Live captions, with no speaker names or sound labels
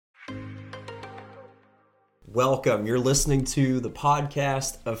Welcome. You're listening to the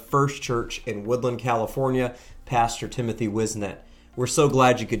podcast of First Church in Woodland, California, Pastor Timothy Wisnet. We're so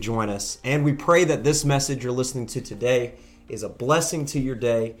glad you could join us, and we pray that this message you're listening to today is a blessing to your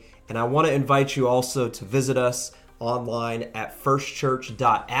day, and I want to invite you also to visit us online at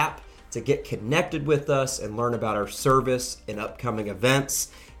firstchurch.app to get connected with us and learn about our service and upcoming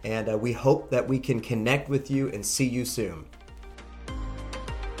events, and we hope that we can connect with you and see you soon.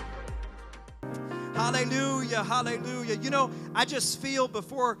 Hallelujah, hallelujah. You know, I just feel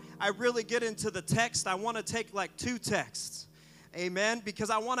before I really get into the text, I want to take like two texts. Amen. Because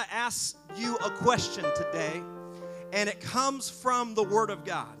I want to ask you a question today, and it comes from the Word of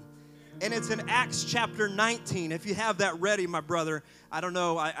God. And it's in Acts chapter 19. If you have that ready, my brother, I don't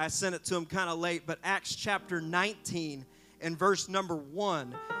know, I sent it to him kind of late, but Acts chapter 19 and verse number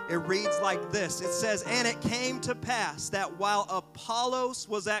 1, it reads like this. It says, "And it came to pass that while Apollos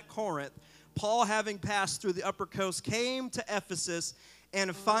was at Corinth, Paul, having passed through the upper coast, came to Ephesus,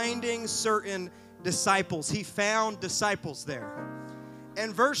 and finding certain disciples." He found disciples there.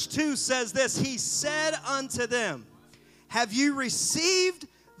 And verse 2 says this, "He said unto them, Have you received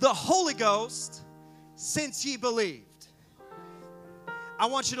the Holy Ghost since ye believed?" I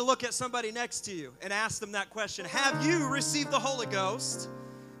want you to look at somebody next to you and ask them that question. Have you received the Holy Ghost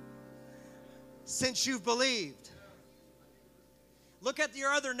since you've believed? Look at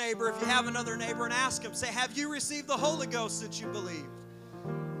your other neighbor, if you have another neighbor, and ask him. Say, have you received the Holy Ghost since you believed?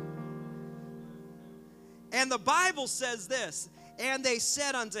 And the Bible says this, "And they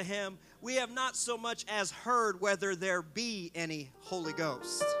said unto him, We have not so much as heard whether there be any Holy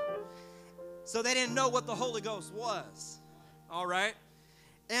Ghost." So they didn't know what the Holy Ghost was. All right?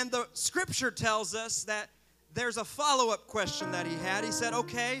 And the scripture tells us that there's a follow-up question that he had. He said,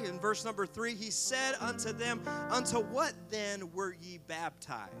 okay, in verse number 3, he said unto them, "Unto what then were ye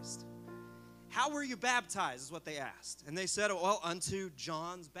baptized?" How were you baptized is what they asked. And they said, well, unto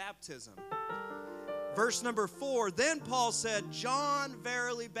John's baptism. Verse number 4, then Paul said, "John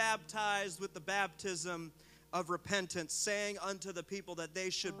verily baptized with the baptism of repentance, saying unto the people that they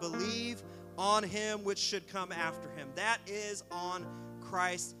should believe on him which should come after him." That is on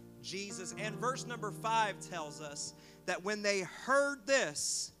Christ Jesus. And verse number 5 tells us that when they heard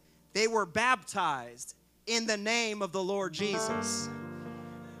this, they were baptized in the name of the Lord Jesus.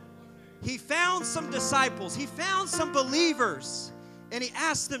 He found some disciples. He found some believers. And he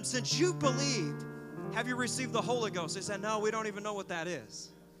asked them, since you believed, have you received the Holy Ghost? They said, no, we don't even know what that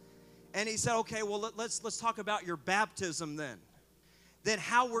is. And he said, okay, well, let's talk about your baptism then. Then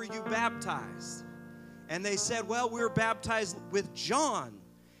how were you baptized? And they said, well, we were baptized with John.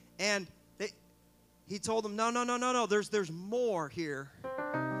 And he told them, no, there's more here.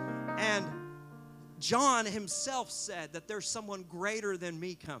 And John himself said that there's someone greater than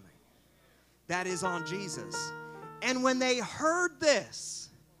me coming. That is on Jesus. And when they heard this,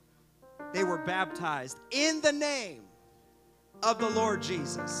 they were baptized in the name of the Lord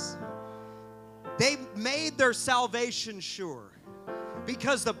Jesus. They made their salvation sure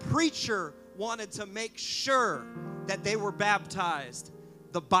because the preacher wanted to make sure that they were baptized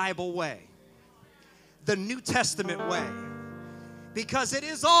the Bible way, the New Testament way, because it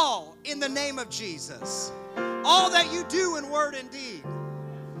is all in the name of Jesus. All that you do in word and deed,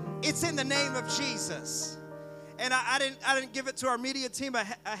 it's in the name of Jesus. And I didn't give it to our media team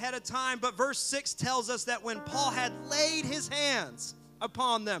ahead of time, but verse 6 tells us that when Paul had laid his hands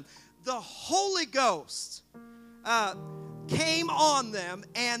upon them, the Holy Ghost came on them,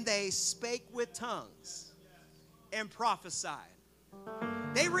 and they spake with tongues and prophesied.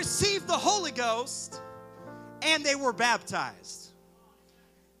 They received the Holy Ghost, and they were baptized.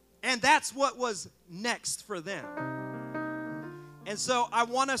 And that's what was next for them. And so I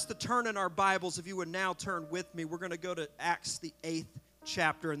want us to turn in our Bibles. If you would now turn with me, we're going to go to Acts, the 8th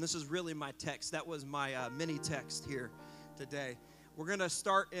chapter. And this is really my text. That was my mini text here today. We're going to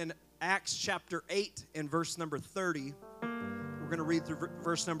start in Acts chapter 8 and verse number 30. We're going to read through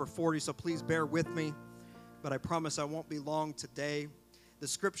verse number 40, so please bear with me. But I promise I won't be long today. The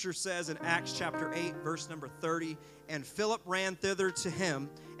scripture says in Acts chapter 8, verse number 30, "And Philip ran thither to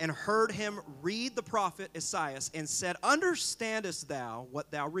him and heard him read the prophet Esaias and said, Understandest thou what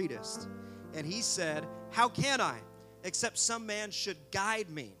thou readest? And he said, How can I, except some man should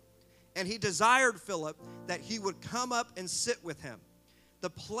guide me? And he desired Philip that he would come up and sit with him. The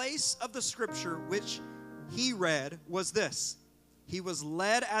place of the scripture which he read was this: He was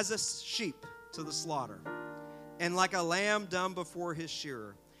led as a sheep to the slaughter, and like a lamb dumb before his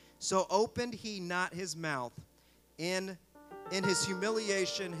shearer, so opened he not his mouth. In his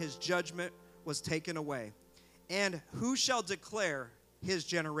humiliation his judgment was taken away. And who shall declare his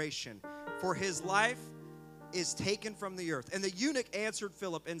generation? For his life is taken from the earth. And the eunuch answered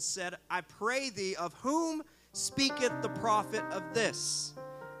Philip and said, I pray thee, of whom speaketh the prophet of this?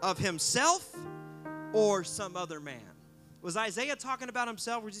 Of himself or some other man? Was Isaiah talking about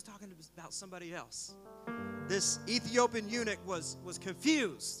himself, or was he talking about somebody else? This Ethiopian eunuch was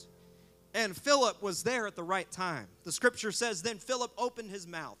confused, and Philip was there at the right time. The scripture says, then Philip opened his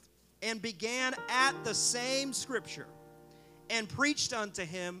mouth and began at the same scripture and preached unto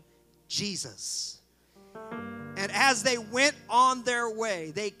him Jesus. And as they went on their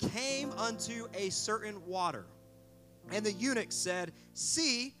way, they came unto a certain water. And the eunuch said,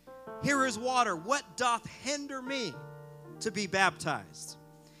 see, here is water. What doth hinder me to be baptized?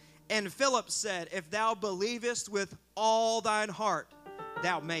 And Philip said, if thou believest with all thine heart,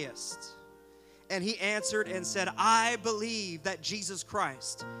 thou mayest. And he answered and said, I believe that Jesus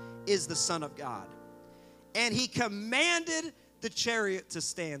Christ is the Son of God. And he commanded the chariot to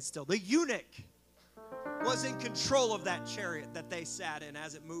stand still. The eunuch was in control of that chariot that they sat in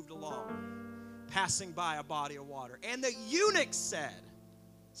as it moved along, passing by a body of water. And the eunuch said,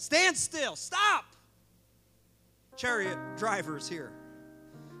 stand still, stop. Chariot drivers here.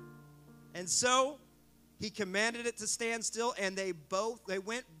 And so he commanded it to stand still, and they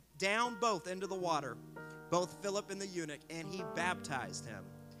went down both into the water, both Philip and the eunuch, and he baptized him.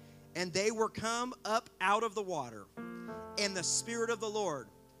 And they were come up out of the water, and the Spirit of the Lord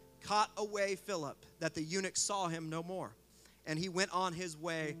caught away Philip, that the eunuch saw him no more. And he went on his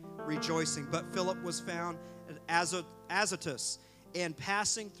way rejoicing. But Philip was found at Azotus, and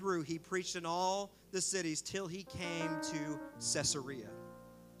passing through, he preached in all the cities till he came to Caesarea.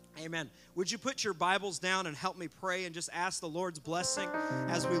 Amen. Would you put your Bibles down and help me pray and just ask the Lord's blessing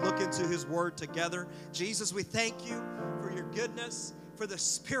as we look into his word together? Jesus, we thank you for your goodness, for the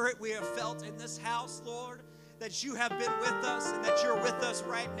Spirit we have felt in this house, Lord, that you have been with us and that you're with us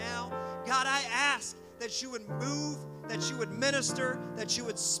right now. God, I ask that you would move, that you would minister, that you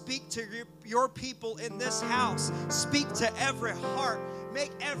would speak to your people in this house. Speak to every heart.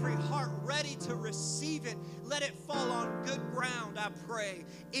 Make every heart ready to receive it. Let it fall on good ground, I pray,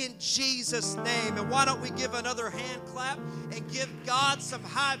 in Jesus' name. And why don't we give another hand clap and give God some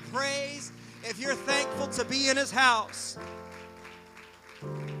high praise if you're thankful to be in his house.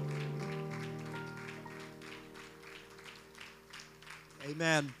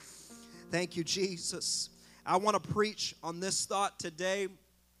 Amen. Thank you, Jesus. I want to preach on this thought today.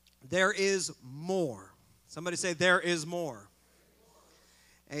 There is more. Somebody say, there is more.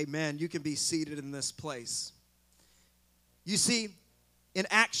 Amen. You can be seated in this place. You see, in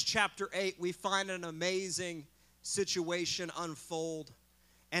Acts chapter 8, we find an amazing situation unfold.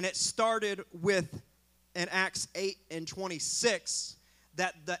 And it started with, in Acts 8 and 26,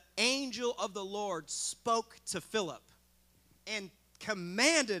 that the angel of the Lord spoke to Philip and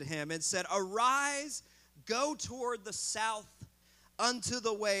commanded him and said, arise, go toward the south unto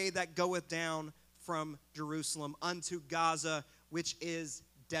the way that goeth down from Jerusalem unto Gaza, which is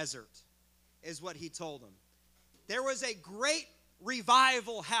desert, is what he told him. There was a great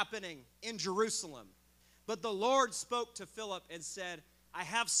revival happening in Jerusalem, but the Lord spoke to Philip and said, I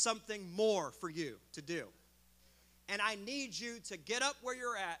have something more for you to do. And I need you to get up where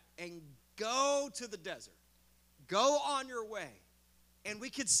you're at and go to the desert. Go on your way. And we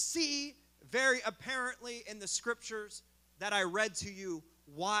could see very apparently in the scriptures that I read to you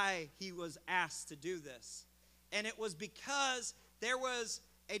why he was asked to do this. And it was because there was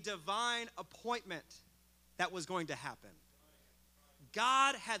a divine appointment that was going to happen.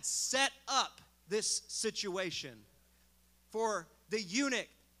 God had set up this situation for the eunuch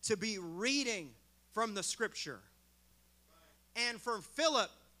to be reading from the scripture and for Philip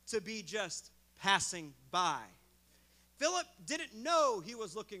to be just passing by. Philip didn't know he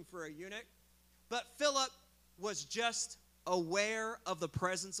was looking for a eunuch, but Philip was just aware of the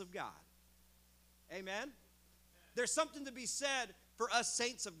presence of God. Amen? There's something to be said for us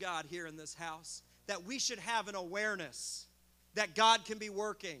saints of God here in this house, that we should have an awareness that God can be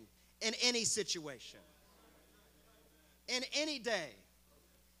working in any situation, in any day,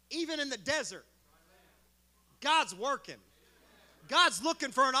 even in the desert. God's working. God's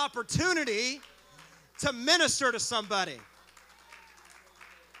looking for an opportunity to minister to somebody.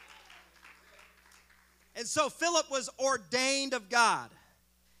 And so Philip was ordained of God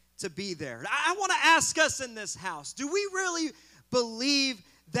to be there. I want to ask us in this house, do we really believe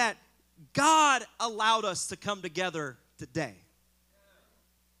that God allowed us to come together today?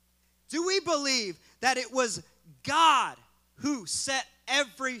 Do we believe that it was God who set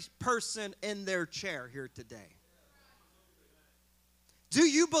every person in their chair here today? Do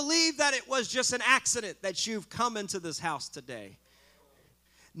you believe that it was just an accident that you've come into this house today?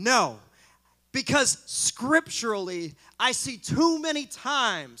 No. Because scripturally, I see too many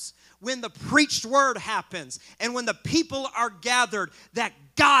times when the preached word happens and when the people are gathered that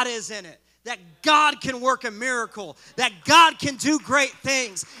God is in it, that God can work a miracle, that God can do great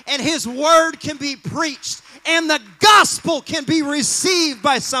things, and His word can be preached, and the gospel can be received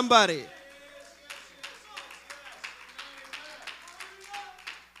by somebody.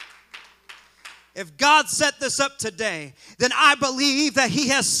 If God set this up today, then I believe that He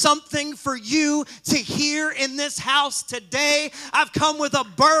has something for you to hear in this house today. I've come with a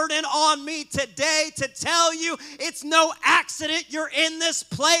burden on me today to tell you it's no accident you're in this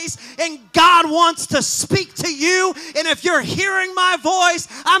place, and God wants to speak to you. And if you're hearing my voice,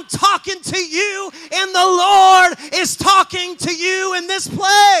 I'm talking to you, and the Lord is talking to you in this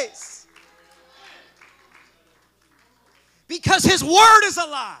place. Because His word is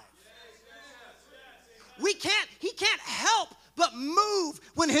alive. He can't help but move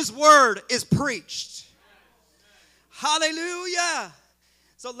when His word is preached. Hallelujah.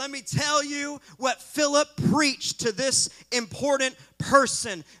 So let me tell you what Philip preached to this important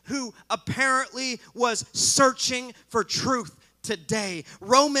person who apparently was searching for truth today.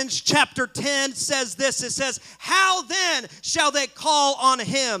 Romans chapter 10 says this. It says, how then shall they call on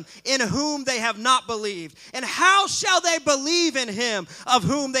Him in whom they have not believed? And how shall they believe in Him of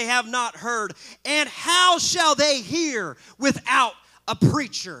whom they have not heard? And how shall they hear without a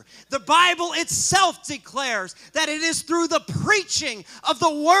preacher? The Bible itself declares that it is through the preaching of the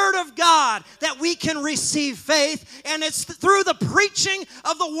Word of God that we can receive faith, and it's through the preaching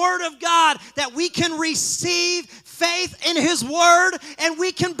of the Word of God that we can receive faith in His Word, and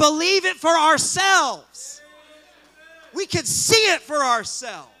we can believe it for ourselves. We can see it for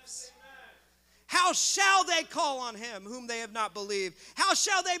ourselves. How shall they call on Him whom they have not believed? How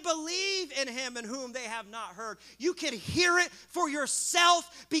shall they believe in Him in whom they have not heard? You can hear it for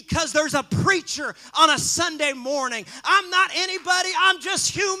yourself because there's a preacher on a Sunday morning. I'm not anybody. I'm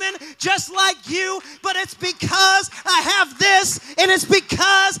just human, just like you. But it's because I have this, and it's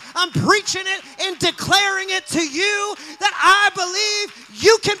because I'm preaching it and declaring it to you that I believe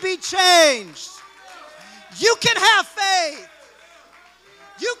you can be changed. You can have faith.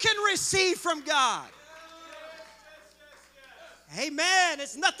 You can receive from God. Amen.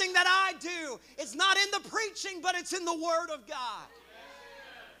 It's nothing that I do. It's not in the preaching, but it's in the Word of God.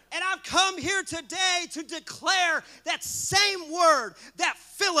 And I've come here today to declare that same word that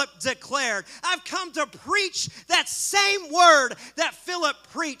Philip declared. I've come to preach that same word that Philip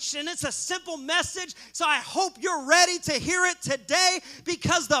preached. And it's a simple message, so I hope you're ready to hear it today,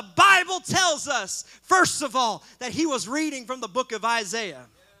 because the Bible tells us, first of all, that he was reading from the book of Isaiah.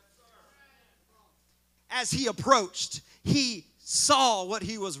 As he approached, he saw what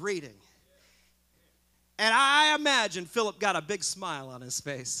he was reading. And I imagine Philip got a big smile on his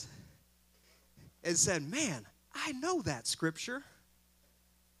face and said, man, I know that scripture.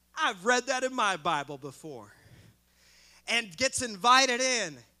 I've read that in my Bible before. And gets invited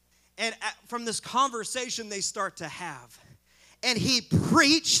in. And from this conversation they start to have. And he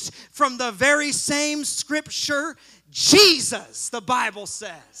preached from the very same scripture, Jesus, the Bible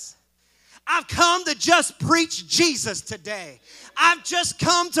says. I've come to just preach Jesus today. I've just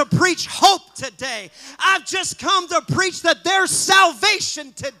come to preach hope today. I've just come to preach that there's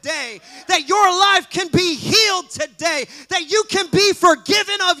salvation today, that your life can be healed today, that you can be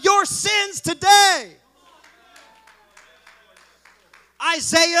forgiven of your sins today.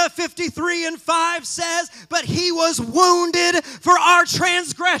 Isaiah 53:5 says, but he was wounded for our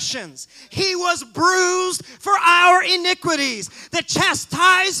transgressions. He was bruised for our iniquities. The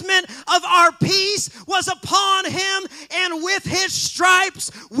chastisement of our peace was upon him, and with his stripes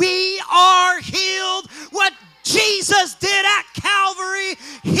we are healed. What Jesus did at Calvary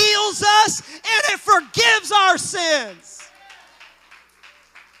heals us, and it forgives our sins.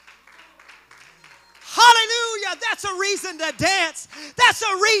 Hallelujah. That's a reason to dance. That's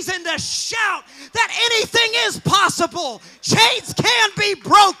a reason to shout that anything is possible. Chains can be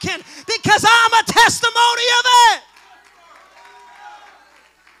broken because I'm a testimony of it.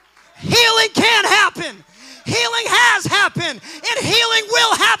 Healing can happen. Healing has happened, and healing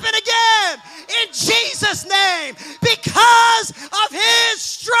will happen again in Jesus' name because of his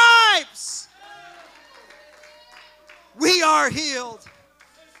stripes. We are healed.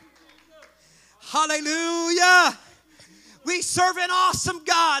 Hallelujah. We serve an awesome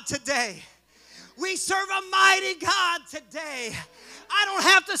God today. We serve a mighty God today. I don't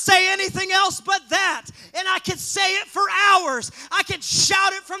have to say anything else but that. And I can say it for hours. I can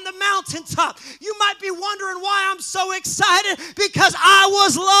shout it from the mountaintop. You might be wondering why I'm so excited, because I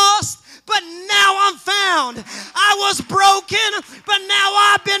was lost, but now I'm found. I was broken, but now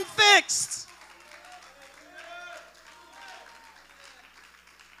I've been fixed.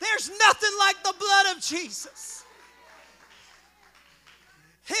 but the blood of Jesus.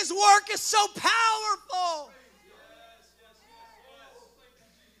 His work is so powerful.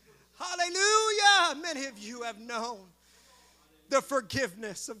 Hallelujah. Many of you have known the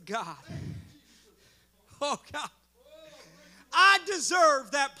forgiveness of God. Oh, God. I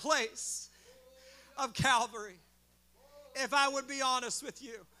deserve that place of Calvary, if I would be honest with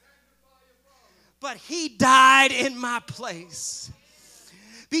you. But he died in my place.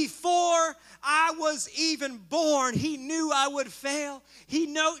 Before I was even born, he knew I would fail. He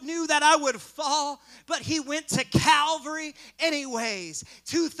knew that I would fall, but he went to Calvary anyways.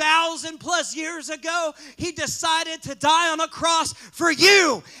 2,000 plus years ago, he decided to die on a cross for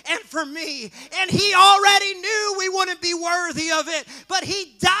you and for me. And he already knew we wouldn't be worthy of it, but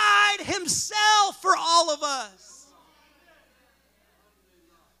he died himself for all of us.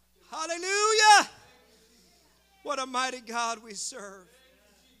 Hallelujah. What a mighty God we serve.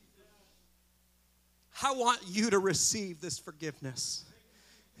 I want you to receive this forgiveness.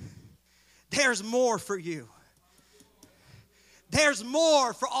 There's more for you. There's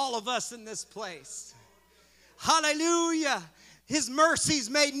more for all of us in this place. Hallelujah. His mercies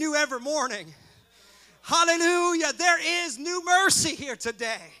made new every morning. Hallelujah. There is new mercy here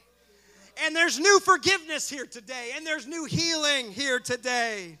today. And there's new forgiveness here today. And there's new healing here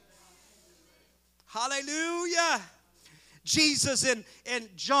today. Hallelujah. Jesus in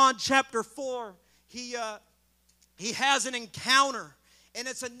John chapter 4, he has an encounter, and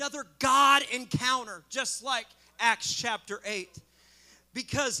it's another God encounter, just like Acts chapter 8.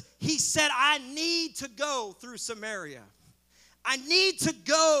 Because he said, I need to go through Samaria. I need to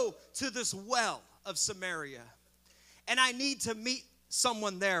go to this well of Samaria. And I need to meet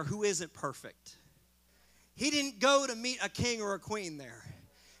someone there who isn't perfect. He didn't go to meet a king or a queen there,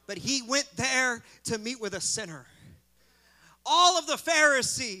 but he went there to meet with a sinner. All of the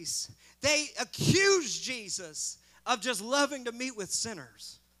Pharisees, they accused Jesus of just loving to meet with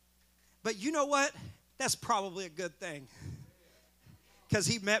sinners. But you know what? That's probably a good thing, because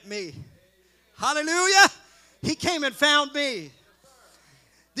he met me. Hallelujah. He came and found me.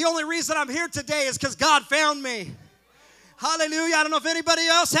 The only reason I'm here today is because God found me. Hallelujah. I don't know if anybody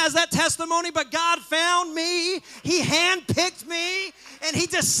else has that testimony, but God found me. He handpicked me, and he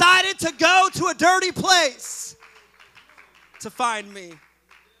decided to go to a dirty place to find me.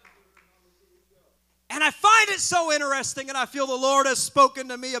 And I find it so interesting, and I feel the Lord has spoken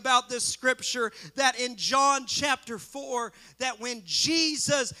to me about this scripture, that in John chapter 4, that when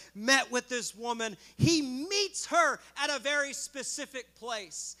Jesus met with this woman, he meets her at a very specific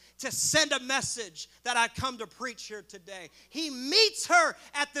place to send a message that I come to preach here today. He meets her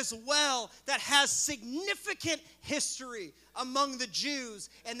at this well that has significant history among the Jews,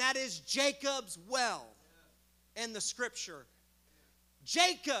 and that is Jacob's well in the scripture.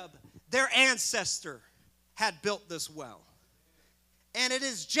 Jacob, their ancestor, had built this well. And it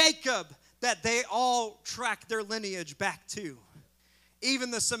is Jacob that they all track their lineage back to.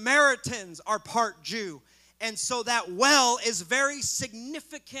 Even the Samaritans are part Jew. And so that well is very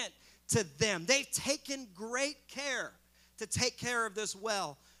significant to them. They've taken great care to take care of this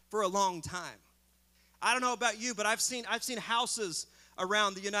well for a long time. I don't know about you, but I've seen houses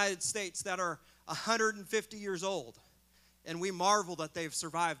around the United States that are 150 years old. And we marvel that they've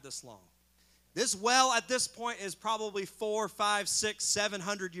survived this long. This well at this point is probably 400, 500, 600,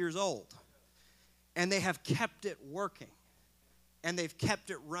 700 years old. And they have kept it working. And they've kept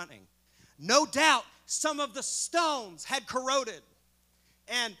it running. No doubt some of the stones had corroded.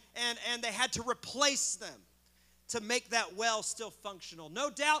 And they had to replace them to make that well still functional. No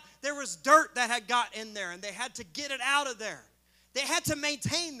doubt there was dirt that had got in there, and they had to get it out of there. They had to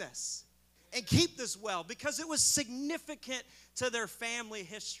maintain this and keep this well because it was significant to their family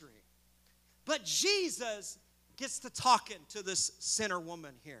history. But Jesus gets to talking to this sinner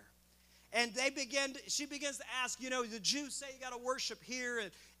woman here. And she begins to ask, the Jews say you got to worship here,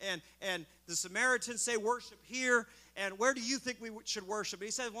 and the Samaritans say worship here, and where do you think we should worship? And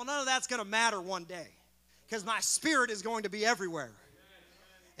he says, well, none of that's going to matter one day, because my spirit is going to be everywhere.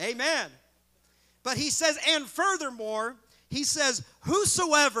 Amen. But he says, and furthermore, he says,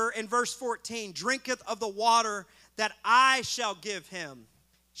 whosoever, in verse 14, drinketh of the water that I shall give him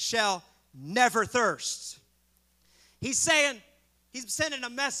shall never thirst. He's sending a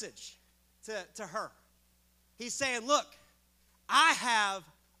message to her. He's saying, look, I have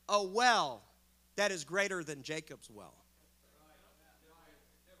a well that is greater than Jacob's well.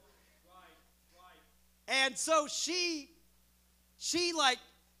 And so she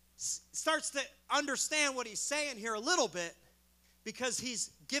starts to understand what he's saying here a little bit, because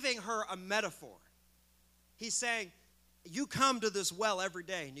he's giving her a metaphor. He's saying, you come to this well every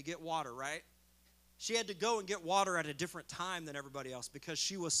day and you get water, right? She had to go and get water at a different time than everybody else because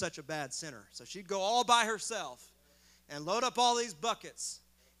she was such a bad sinner. So she'd go all by herself and load up all these buckets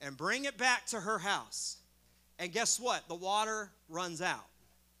and bring it back to her house. And guess what? The water runs out.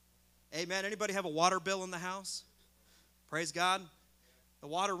 Amen. Anybody have a water bill in the house? Praise God. The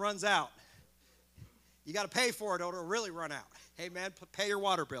water runs out. You got to pay for it or it'll really run out. Amen. Pay your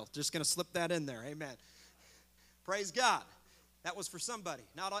water bill. Just going to slip that in there. Amen. Praise God. That was for somebody.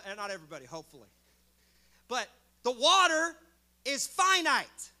 Not everybody, hopefully. But the water is finite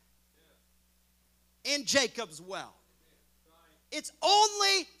in Jacob's well. It's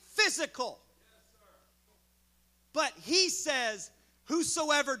only physical. But he says,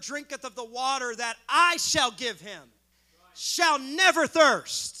 whosoever drinketh of the water that I shall give him shall never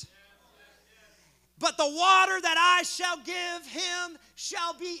thirst. But the water that I shall give him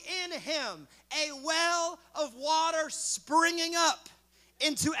shall be in him, a well of water springing up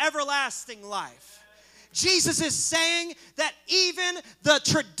into everlasting life. Jesus is saying that even the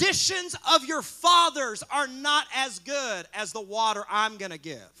traditions of your fathers are not as good as the water I'm going to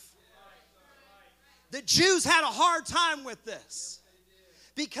give. The Jews had a hard time with this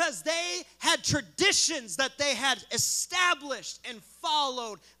because they had traditions that they had established and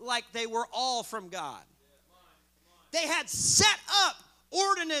followed like they were all from God. They had set up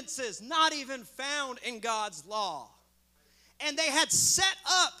ordinances not even found in God's law. And they had set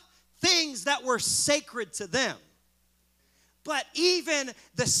up things that were sacred to them. But even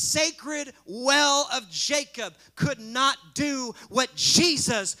the sacred well of Jacob could not do what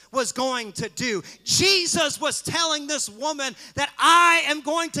Jesus was going to do. Jesus was telling this woman that I am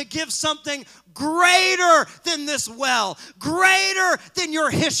going to give something greater than this well, greater than your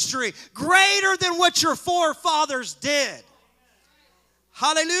history, greater than what your forefathers did.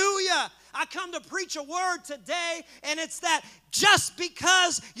 Hallelujah. I come to preach a word today, and it's that just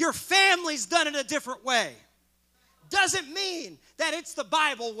because your family's done it a different way doesn't mean that it's the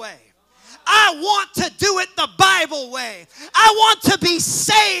Bible way. I want to do it the Bible way. I want to be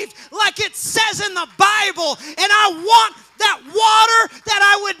saved like it says in the Bible, and I want that water that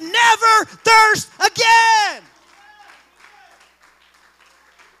I would never thirst again.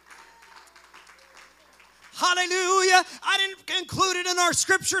 Hallelujah. I didn't include it in our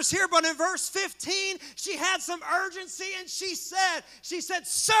scriptures here, but in verse 15, she had some urgency and she said,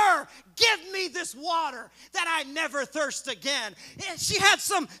 sir, give me this water that I never thirst again. And she had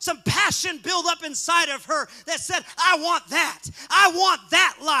some passion build up inside of her that said, I want that. I want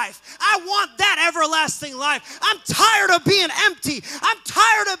that life. I want that everlasting life. I'm tired of being empty. I'm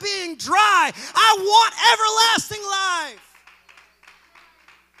tired of being dry. I want everlasting life.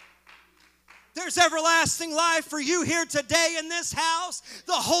 There's everlasting life for you here today in this house.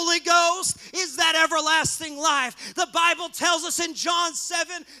 The Holy Ghost is that everlasting life. The Bible tells us in John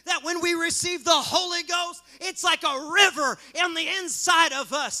 7 that when we receive the Holy Ghost, it's like a river on the inside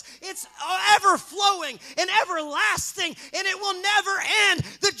of us. It's ever flowing and everlasting, and it will never end.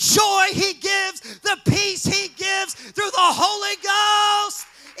 The joy He gives, the peace He gives through the Holy Ghost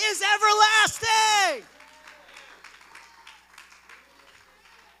is everlasting.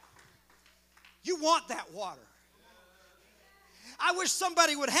 You want that water. I wish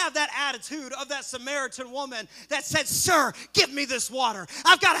somebody would have that attitude of that Samaritan woman that said, sir, give me this water.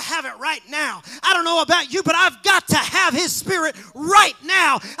 I've got to have it right now. I don't know about you, but I've got to have His Spirit right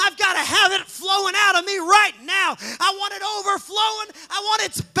now. I've got to have it flowing out of me right now. I want it overflowing. I want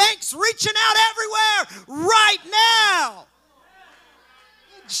its banks reaching out everywhere right now.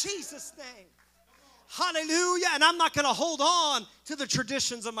 In Jesus' name. Hallelujah. And I'm not going to hold on to the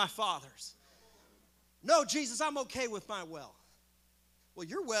traditions of my fathers. No, Jesus, I'm okay with my well. Well,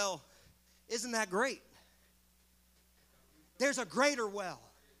 your well isn't that great. There's a greater well.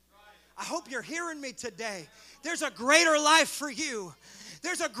 I hope you're hearing me today. There's a greater life for you.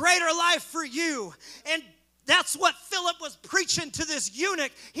 There's a greater life for you. And that's what Philip was preaching to this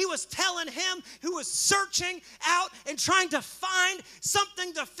eunuch. He was telling him who was searching out and trying to find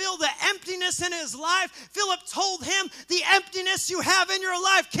something to fill the emptiness in his life. Philip told him the emptiness you have in your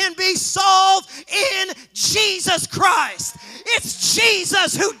life can be solved in Jesus Christ. It's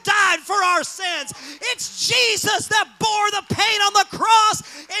Jesus who died for our sins. It's Jesus that bore the pain on the cross,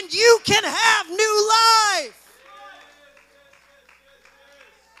 and you can have new life.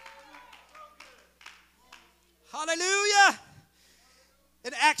 Hallelujah.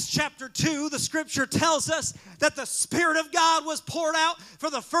 In Acts chapter 2, the scripture tells us that the Spirit of God was poured out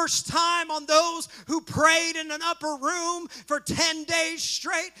for the first time on those who prayed in an upper room for 10 days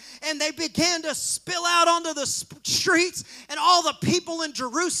straight. And they began to spill out onto the streets. And all the people in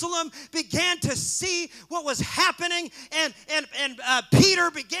Jerusalem began to see what was happening. And Peter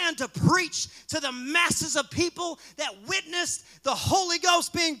began to preach to the masses of people that witnessed the Holy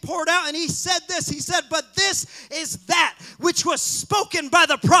Ghost being poured out. And he said this, he said, "But this is that which was spoken by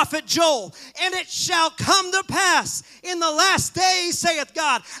the prophet Joel, and it shall come to pass in the last days, saith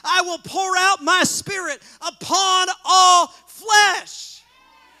God, I will pour out my Spirit upon all flesh."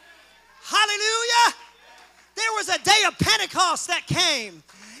 Hallelujah. There was a day of Pentecost that came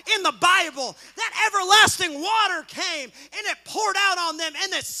in the Bible. That everlasting water came and it poured out on them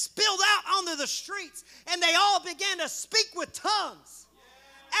and it spilled out onto the streets, and they all began to speak with tongues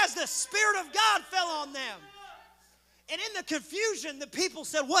as the Spirit of God fell on them. And in the confusion, the people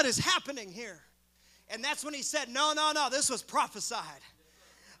said, "What is happening here?" And that's when he said, no, this was prophesied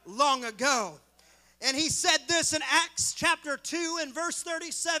long ago. And he said this in Acts chapter 2 and verse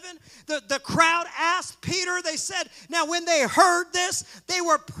 37. The crowd asked Peter, they said, now when they heard this, they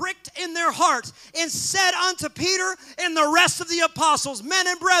were pricked in their hearts and said unto Peter and the rest of the apostles, "Men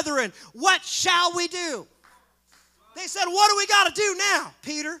and brethren, what shall we do?" They said, "What do we got to do now,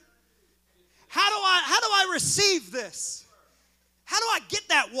 Peter? How do I receive this? How do I get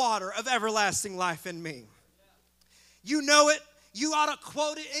that water of everlasting life in me?" You know it. You ought to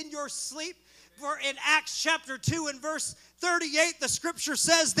quote it in your sleep. For in Acts chapter 2 and verse 38, the scripture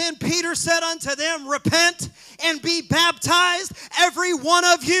says, "Then Peter said unto them, Repent and be baptized, every one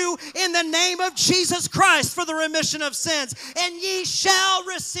of you, in the name of Jesus Christ for the remission of sins, and ye shall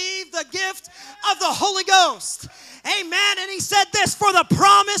receive the gift of the Holy Ghost." Amen. And he said this, "For the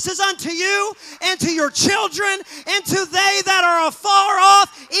promise is unto you and to your children and to they that are afar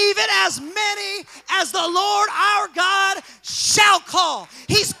off, even as many as the Lord our God shall call."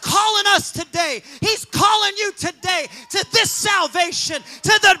 He's calling us today. He's calling you today to this salvation,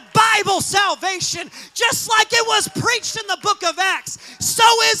 to the Bible salvation. Just like it was preached in the book of Acts,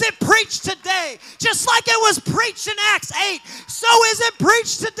 so is it preached today. Just like it was preached in Acts 8, so is it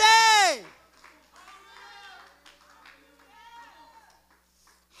preached today.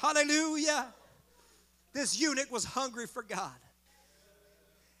 Hallelujah. This eunuch was hungry for God.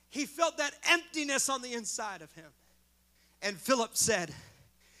 He felt that emptiness on the inside of him. And Philip said,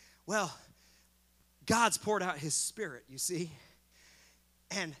 well, God's poured out his Spirit, you see.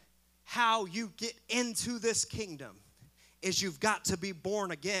 And how you get into this kingdom is you've got to be born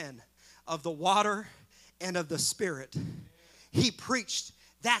again of the water and of the Spirit. He preached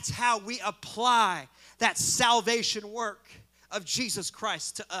that's how we apply that salvation work of Jesus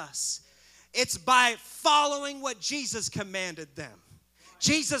Christ to us. It's by following what Jesus commanded them.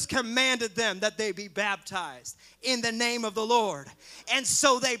 Jesus commanded them that they be baptized in the name of the Lord. And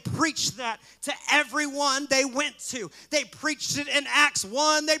so they preached that to everyone they went to. They preached it in Acts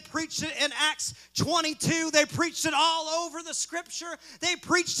 1. They preached it in Acts 22. They preached it all over the scripture. They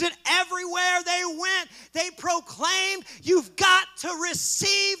preached it everywhere they went. They proclaimed, you've got to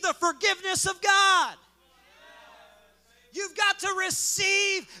receive the forgiveness of God. You've got to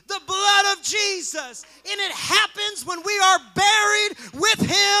receive the blood of Jesus. And it happens when we are buried with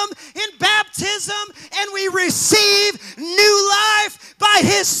him in baptism and we receive new life by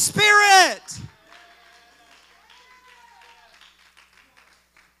his Spirit.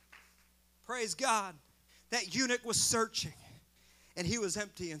 Praise God. That eunuch was searching and he was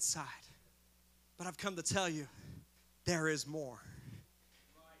empty inside. But I've come to tell you, there is more.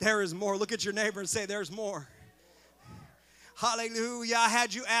 There is more. Look at your neighbor and say, there's more. Hallelujah. I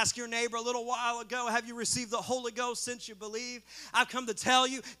had you ask your neighbor a little while ago, have you received the Holy Ghost since you believe? I've come to tell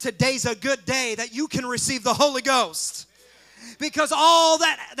you, today's a good day that you can receive the Holy Ghost. Because all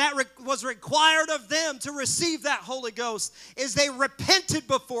that was required of them to receive that Holy Ghost is they repented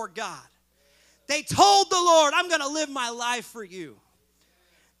before God. They told the Lord, I'm going to live my life for you.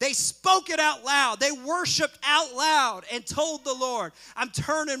 They spoke it out loud. They worshiped out loud and told the Lord, I'm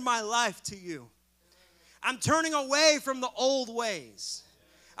turning my life to you. I'm turning away from the old ways.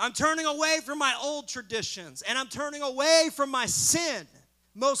 I'm turning away from my old traditions. And I'm turning away from my sin,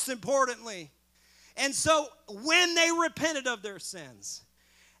 most importantly. And so when they repented of their sins,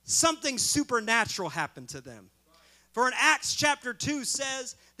 something supernatural happened to them. For in Acts chapter 2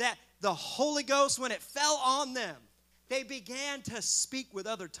 says that the Holy Ghost, when it fell on them, they began to speak with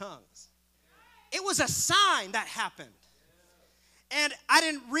other tongues. It was a sign that happened. And I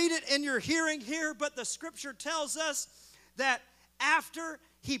didn't read it in your hearing here, but the scripture tells us that after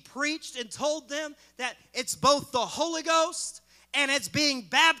he preached and told them that it's both the Holy Ghost and it's being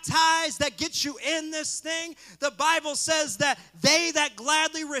baptized that gets you in this thing. The Bible says that they that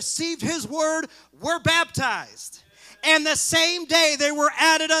gladly received his word were baptized. And the same day they were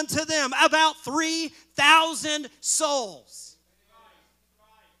added unto them about 3,000 souls.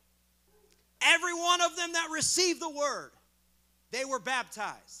 Every one of them that received the word, they were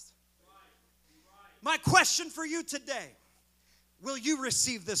baptized. My question for you today, will you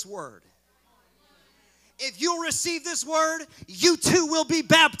receive this word? If you'll receive this word, you too will be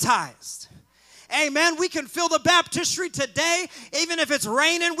baptized. Amen. We can fill the baptistry today. Even if it's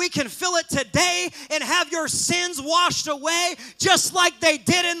raining, we can fill it today and have your sins washed away just like they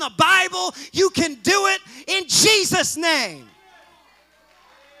did in the Bible. You can do it in Jesus' name.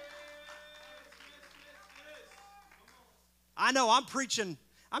 I know I'm preaching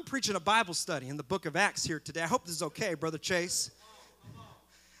a Bible study in the book of Acts here today. I hope this is okay, Brother Chase.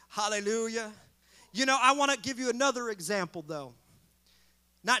 Hallelujah. You know, I want to give you another example, though.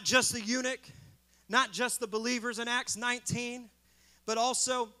 Not just the eunuch, not just the believers in Acts 19, but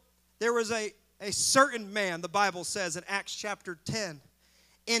also there was a certain man, the Bible says in Acts chapter 10,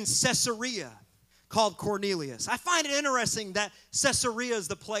 in Caesarea called Cornelius. I find it interesting that Caesarea is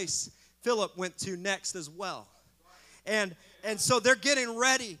the place Philip went to next as well. And so they're getting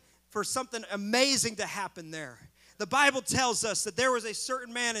ready for something amazing to happen there. The Bible tells us that there was a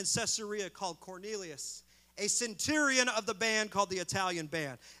certain man in Caesarea called Cornelius, a centurion of the band called the Italian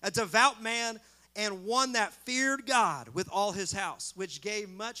band, a devout man and one that feared God with all his house, which gave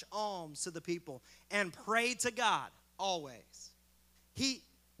much alms to the people and prayed to God always. He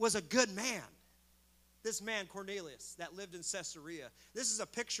was a good man. This man, Cornelius, that lived in Caesarea. This is a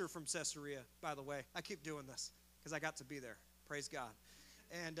picture from Caesarea, by the way. I keep doing this because I got to be there. Praise God.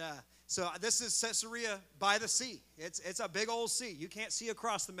 And so this is Caesarea by the sea. It's a big old sea. You can't see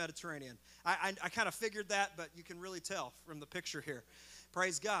across the Mediterranean. I kind of figured that, but you can really tell from the picture here.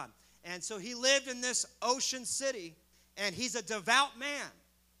 Praise God. And so he lived in this ocean city, and he's a devout man.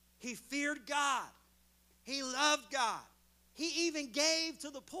 He feared God. He loved God. He even gave to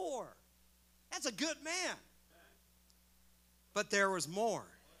the poor. That's a good man. But there was more.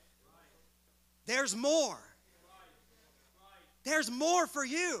 There's more. There's more for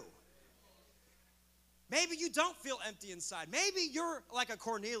you. Maybe you don't feel empty inside. Maybe you're like a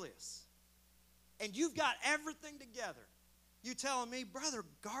Cornelius, and you've got everything together. You telling me, Brother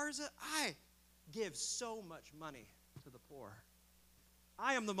Garza, I give so much money to the poor.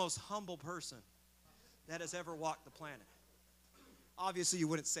 I am the most humble person that has ever walked the planet. Obviously, you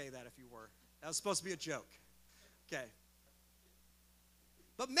wouldn't say that if you were. That was supposed to be a joke. Okay.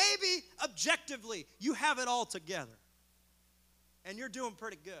 But maybe, objectively, you have it all together. And you're doing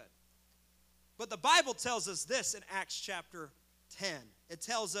pretty good. But the Bible tells us this in Acts chapter 10. It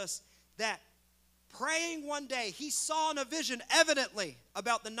tells us that praying one day, he saw in a vision evidently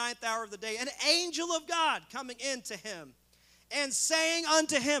about the 9th hour of the day, an angel of God coming into him and saying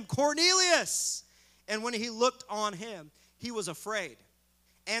unto him, Cornelius. And when he looked on him, he was afraid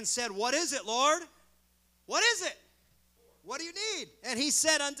and said, What is it, Lord? What is it? What do you need? And he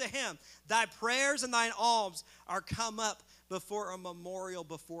said unto him, Thy prayers and thine alms are come up before a memorial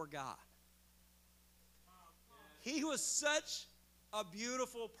before God. He was such a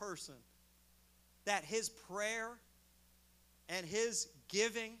beautiful person that his prayer and his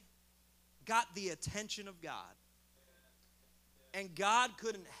giving got the attention of God. And God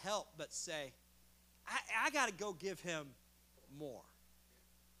couldn't help but say, I got to go give him more.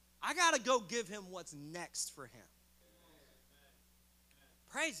 I got to go give him what's next for him.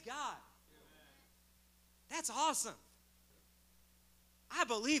 Praise God. That's awesome. I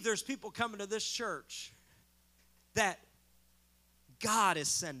believe there's people coming to this church that God is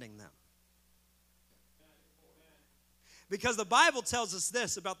sending them. Because the Bible tells us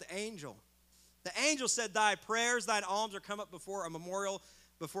this about the angel. The angel said, Thy prayers, thine alms are come up before a memorial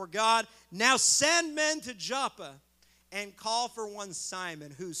before God. Now send men to Joppa and call for one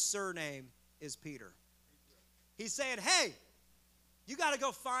Simon, whose surname is Peter. He's saying, hey, you got to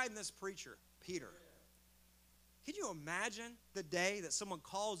go find this preacher, Peter. Can you imagine the day that someone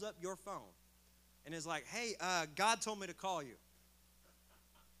calls up your phone and is like, hey, God told me to call you.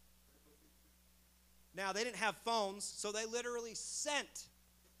 Now, they didn't have phones, so they literally sent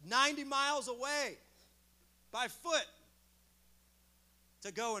 90 miles away by foot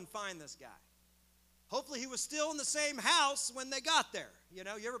to go and find this guy. Hopefully, he was still in the same house when they got there. You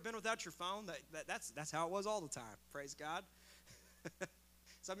know, you ever been without your phone? That's how it was all the time. Praise God.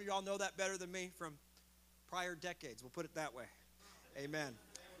 Some of you all know that better than me from prior decades. We'll put it that way. Amen.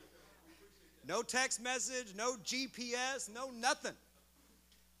 No text message, no GPS, no nothing.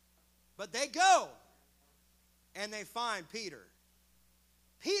 But they go, and they find Peter.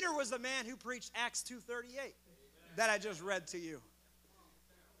 Peter was the man who preached Acts 2:38 that I just read to you.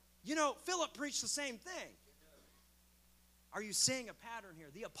 You know, Philip preached the same thing. Are you seeing a pattern here?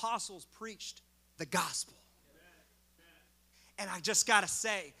 The apostles preached the gospel. And I just got to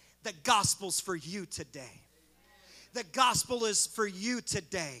say, the gospel's for you today. The gospel is for you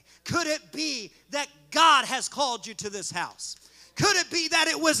today. Could it be that God has called you to this house? Could it be that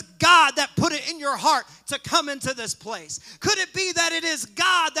it was God that put it in your heart to come into this place? Could it be that it is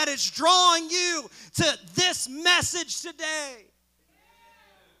God that is drawing you to this message today?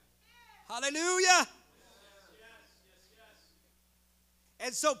 Hallelujah.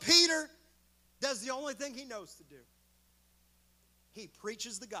 And so Peter does the only thing he knows to do. He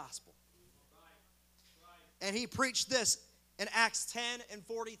preaches the gospel. And he preached this in Acts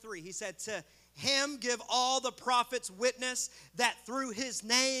 10:43. He said, to him give all the prophets witness that through his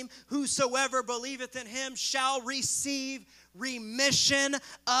name whosoever believeth in him shall receive remission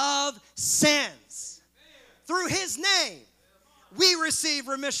of sins. Through his name, we receive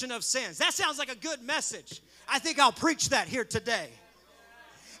remission of sins. That sounds like a good message. I think I'll preach that here today.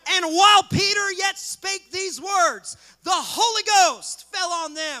 And while Peter yet spake these words, the Holy Ghost fell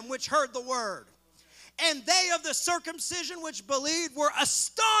on them which heard the word. And they of the circumcision which believed were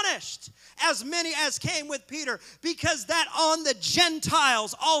astonished, as many as came with Peter, because that on the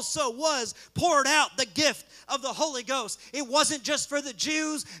Gentiles also was poured out the gift of the Holy Ghost. It wasn't just for the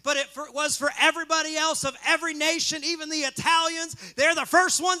Jews, but it was for everybody else of every nation, even the Italians. They're the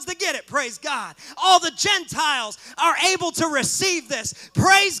first ones to get it, praise God. All the Gentiles are able to receive this.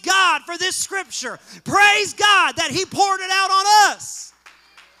 Praise God for this scripture. Praise God that he poured it out on us.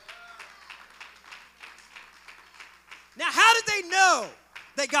 Now, how did they know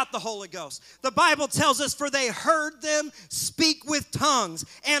they got the Holy Ghost? The Bible tells us, for they heard them speak with tongues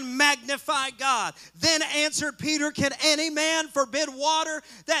and magnify God. Then answered Peter, can any man forbid water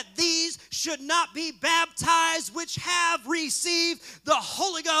that these should not be baptized which have received the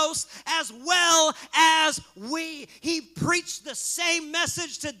Holy Ghost as well as we? He preached the same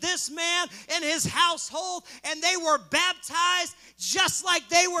message to this man and his household, and they were baptized just like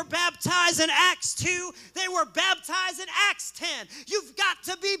they were baptized in Acts 2. They were baptized in Acts 10. You've got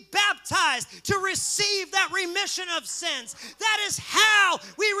to be baptized to receive that remission of sins. That is how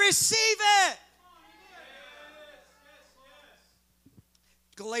we receive it.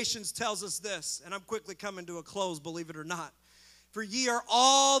 Galatians tells us this, and I'm quickly coming to a close, believe it or not. For ye are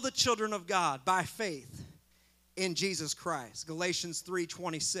all the children of God by faith in Jesus Christ. Galatians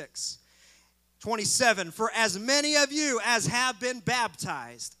 3:26. 27, for as many of you as have been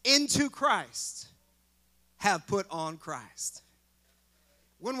baptized into Christ have put on Christ.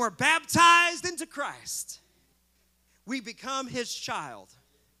 When we're baptized into Christ, we become his child.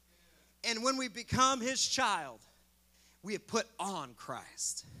 And when we become his child, we have put on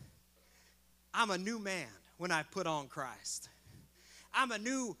Christ. I'm a new man when I put on Christ. I'm a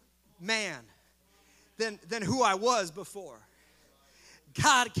new man than who I was before.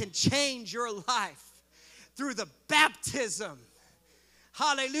 God can change your life through the baptism.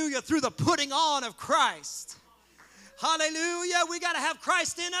 Hallelujah. Through the putting on of Christ. Hallelujah. We got to have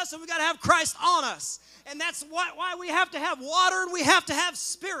Christ in us and we got to have Christ on us. And that's why we have to have water and we have to have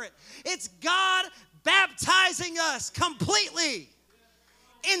spirit. It's God baptizing us completely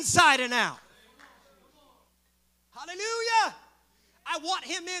inside and out. Hallelujah. I want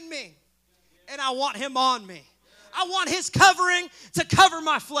him in me and I want him on me. I want his covering to cover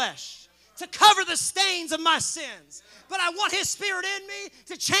my flesh, to cover the stains of my sins. But I want his spirit in me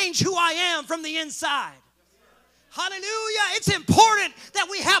to change who I am from the inside. Hallelujah. It's important that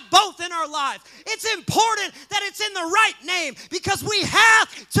we have both in our life. It's important that it's in the right name because we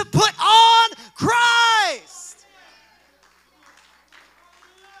have to put on Christ.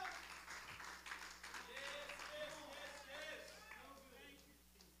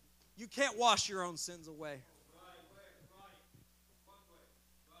 You can't wash your own sins away.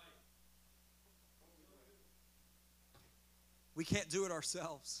 We can't do it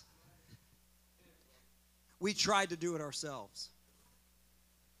ourselves. We tried to do it ourselves.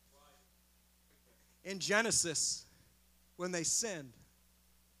 In Genesis, when they sinned,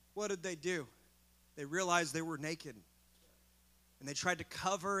 what did they do? They realized they were naked. And they tried to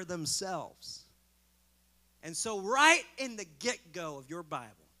cover themselves. And so right in the get-go of your Bible,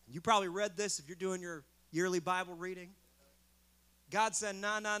 you probably read this if you're doing your yearly Bible reading. God said,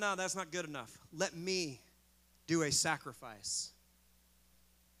 no, that's not good enough. Let me do a sacrifice,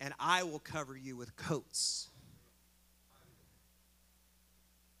 and I will cover you with coats.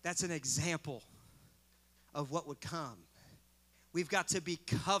 That's an example of what would come. We've got to be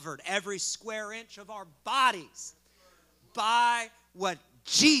covered, every square inch of our bodies, by what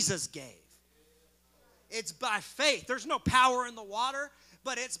Jesus gave. It's by faith. There's no power in the water,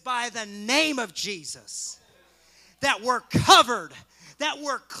 but it's by the name of Jesus that we're covered, that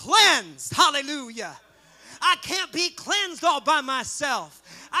we're cleansed. Hallelujah. I can't be cleansed all by myself.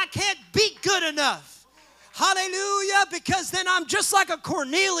 I can't be good enough. Hallelujah, because then I'm just like a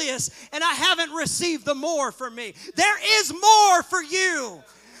Cornelius and I haven't received the more for me. There is more for you.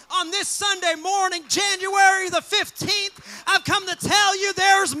 On this Sunday morning, January the 15th, I've come to tell you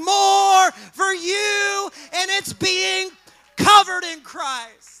there's more for you, and it's being covered in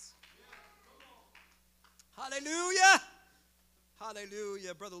Christ. Hallelujah.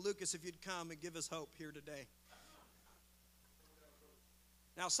 Hallelujah. Brother Lucas, if you'd come and give us hope here today.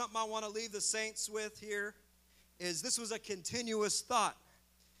 Now, something I want to leave the saints with here is this was a continuous thought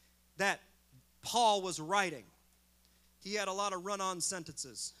that Paul was writing. He had a lot of run-on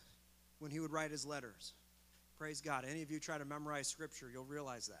sentences when he would write his letters. Praise God. Any of you try to memorize Scripture, you'll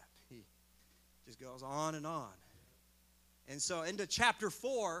realize that. He just goes on and on. And so into chapter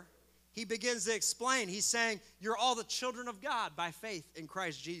 4, he begins to explain. He's saying, you're all the children of God by faith in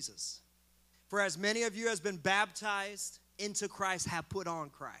Christ Jesus. For as many of you as been baptized into Christ have put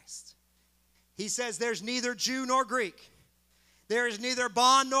on Christ. He says there's neither Jew nor Greek. There is neither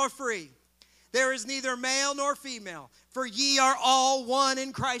bond nor free. There is neither male nor female, for ye are all one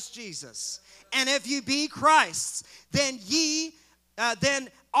in Christ Jesus. And if ye be Christ's, then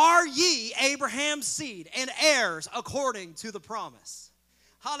are ye Abraham's seed and heirs according to the promise.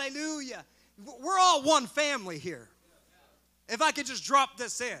 Hallelujah. We're all one family here. If I could just drop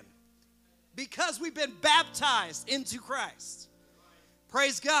this in. Because we've been baptized into Christ.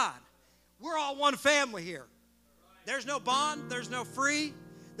 Praise God. We're all one family here. There's no bond, there's no free.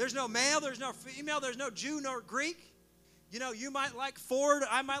 There's no male, there's no female, there's no Jew nor Greek. You know, you might like Ford,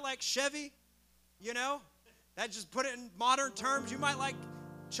 I might like Chevy, you know. That just put it in modern terms. You might like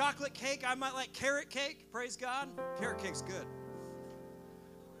chocolate cake, I might like carrot cake. Praise God. Carrot cake's good.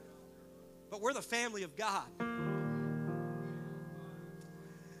 But we're the family of God.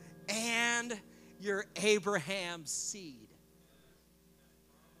 And you're Abraham's seed.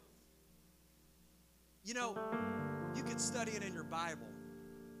 You know, you could study it in your Bible.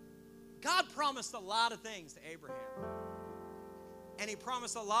 God promised a lot of things to Abraham. And he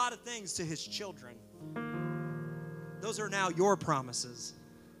promised a lot of things to his children. Those are now your promises.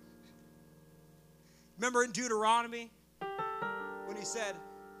 Remember in Deuteronomy when he said,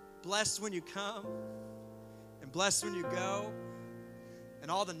 blessed when you come and blessed when you go, and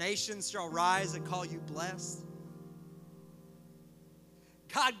all the nations shall rise and call you blessed.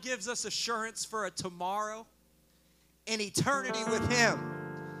 God gives us assurance for a tomorrow in eternity with him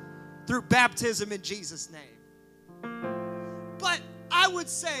through baptism in Jesus' name. But I would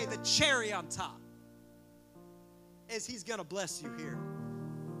say the cherry on top is he's going to bless you here.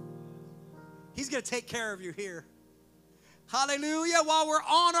 He's going to take care of you here. Hallelujah. While we're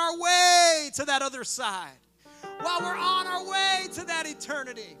on our way to that other side, while we're on our way to that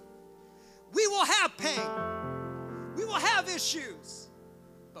eternity, we will have pain. We will have issues,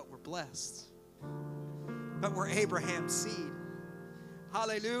 but we're blessed. But we're Abraham's seed.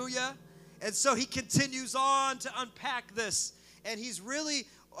 Hallelujah. And so he continues on to unpack this. And he's really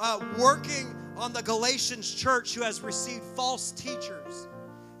working on the Galatians church who has received false teachers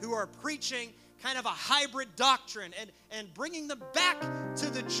who are preaching kind of a hybrid doctrine and bringing them back to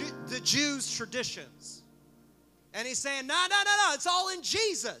the Jews' traditions. And he's saying, no, it's all in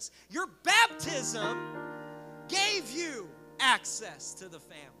Jesus. Your baptism gave you access to the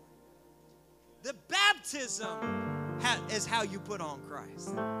family. The baptism is how you put on Christ.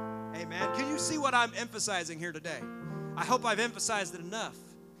 Amen. Can you see what I'm emphasizing here today? I hope I've emphasized it enough.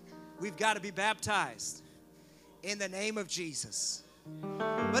 We've got to be baptized in the name of Jesus.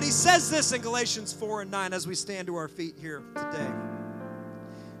 But he says this in Galatians 4:9 as we stand to our feet here today.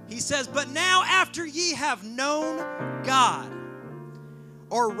 He says, but now after ye have known God,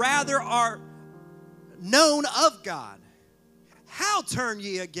 or rather are known of God, how turn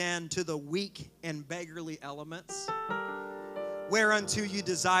ye again to the weak and beggarly elements, whereunto ye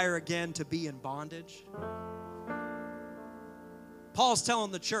desire again to be in bondage? Paul's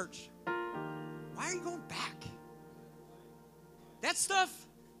telling the church, why are you going back? That stuff,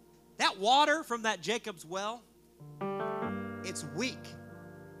 that water from that Jacob's well, it's weak.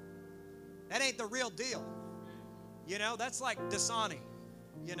 That ain't the real deal. You know, that's like Dasani,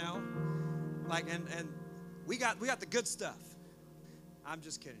 you know? Like, and we got the good stuff. I'm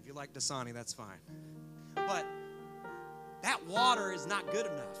just kidding. If you like Dasani, that's fine. But that water is not good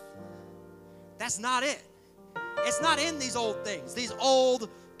enough. That's not it. It's not in these old things, these old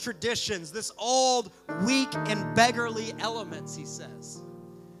traditions, this old weak and beggarly elements, he says.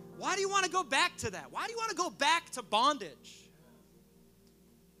 Why do you want to go back to that? Why do you want to go back to bondage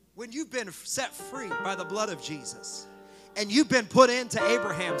when you've been set free by the blood of Jesus and you've been put into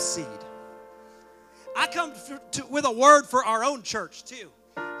Abraham's seed? I come with a word for our own church too.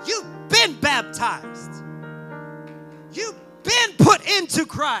 You've been baptized. You've been put into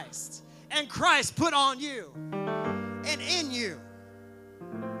Christ, and Christ put on you and in you.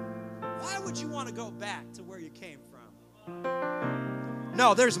 Why would you want to go back to where you came from?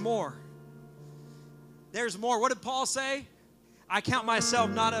 No, there's more. There's more. What did Paul say? I count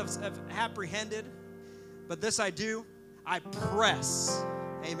myself not as apprehended, but this I do, I press.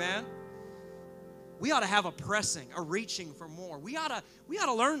 Amen. We ought to have a pressing, a reaching for more. We ought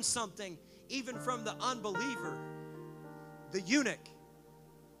to learn something even from the unbeliever. The eunuch,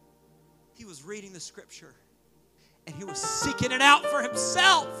 he was reading the scripture and he was seeking it out for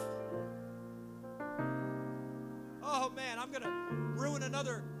himself. Oh man, I'm going to ruin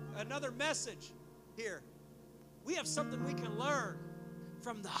another message here. We have something we can learn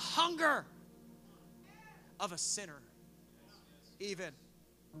from the hunger of a sinner. Even.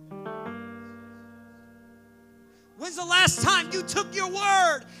 When's the last time you took your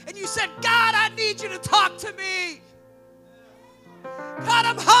word and you said, God, I need you to talk to me. God,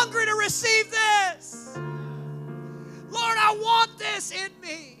 I'm hungry to receive this. Lord, I want this in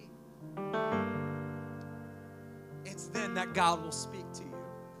me. It's then that God will speak to you.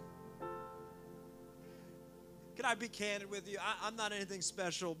 Can I be candid with you? I'm not anything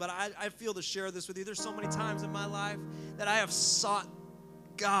special, but I feel to share this with you. There's so many times in my life that I have sought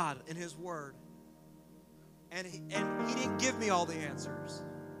God in His Word. And he didn't give me all the answers.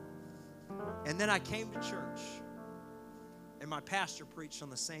 And then I came to church. And my pastor preached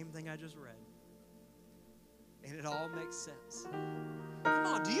on the same thing I just read. And it all makes sense. Come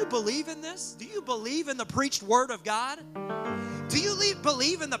on, do you believe in this? Do you believe in the preached word of God? Do you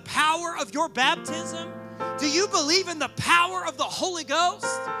believe in the power of your baptism? Do you believe in the power of the Holy Ghost?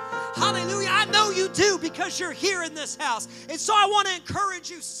 Hallelujah. I know you do because you're here in this house. And so I want to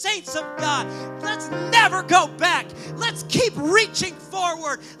encourage you, saints of God, let's never go back. Let's keep reaching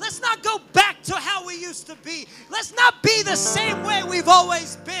forward. Let's not go back to how we used to be. Let's not be the same way we've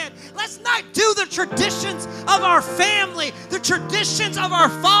always been. Let's not do the traditions of our family, the traditions of our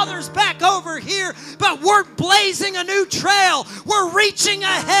fathers back over here, but we're blazing a new trail. We're reaching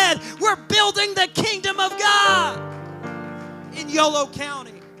ahead. We're building the kingdom of God in Yolo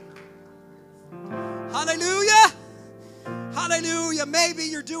County. Hallelujah. Hallelujah. Maybe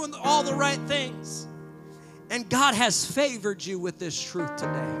you're doing all the right things. And God has favored you with this truth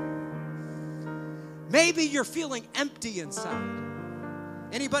today. Maybe you're feeling empty inside.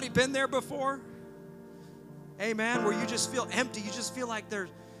 Anybody been there before? Amen. Where you just feel empty. You just feel like there's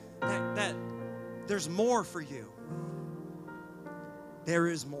more for you. There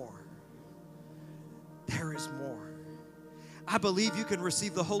is more. There is more. I believe you can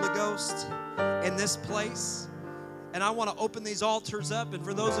receive the Holy Ghost in this place. And I want to open these altars up. And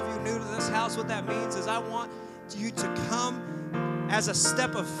for those of you new to this house, what that means is I want you to come as a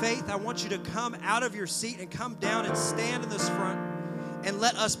step of faith. I want you to come out of your seat and come down and stand in this front and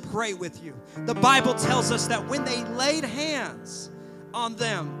let us pray with you. The Bible tells us that when they laid hands on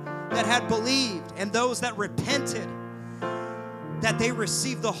them that had believed and those that repented, that they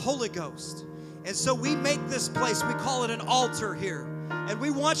received the Holy Ghost. And so we make this place, we call it an altar here. And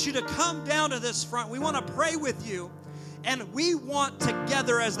we want you to come down to this front. We want to pray with you. And we want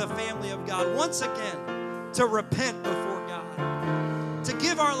together as the family of God, once again, to repent before God. To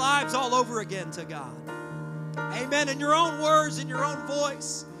give our lives all over again to God. Amen. In your own words, in your own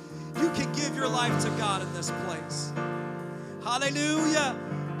voice, you can give your life to God in this place. Hallelujah.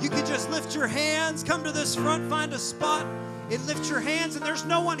 You can just lift your hands, come to this front, find a spot, and lift your hands, and there's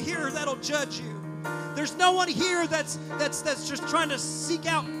no one here that'll judge you. There's no one here that's just trying to seek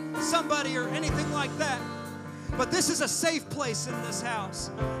out somebody or anything like that. But this is a safe place in this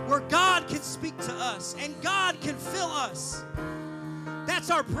house where God can speak to us and God can fill us. That's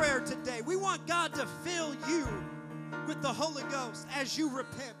our prayer today. We want God to fill you with the Holy Ghost as you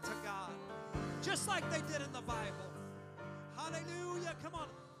repent to God, just like they did in the Bible. Hallelujah. Come on.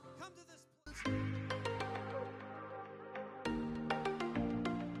 Come to this place.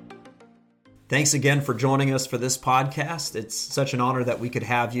 Thanks again for joining us for this podcast. It's such an honor that we could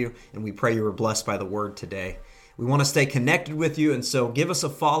have you, and we pray you were blessed by the word today. We want to stay connected with you, and so give us a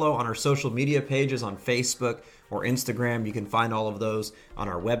follow on our social media pages on Facebook or Instagram. You can find all of those on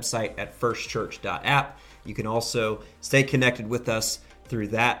our website at firstchurch.app. You can also stay connected with us through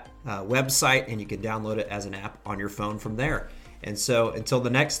that website, and you can download it as an app on your phone from there. And so until the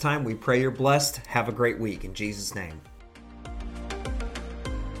next time, we pray you're blessed. Have a great week in Jesus' name.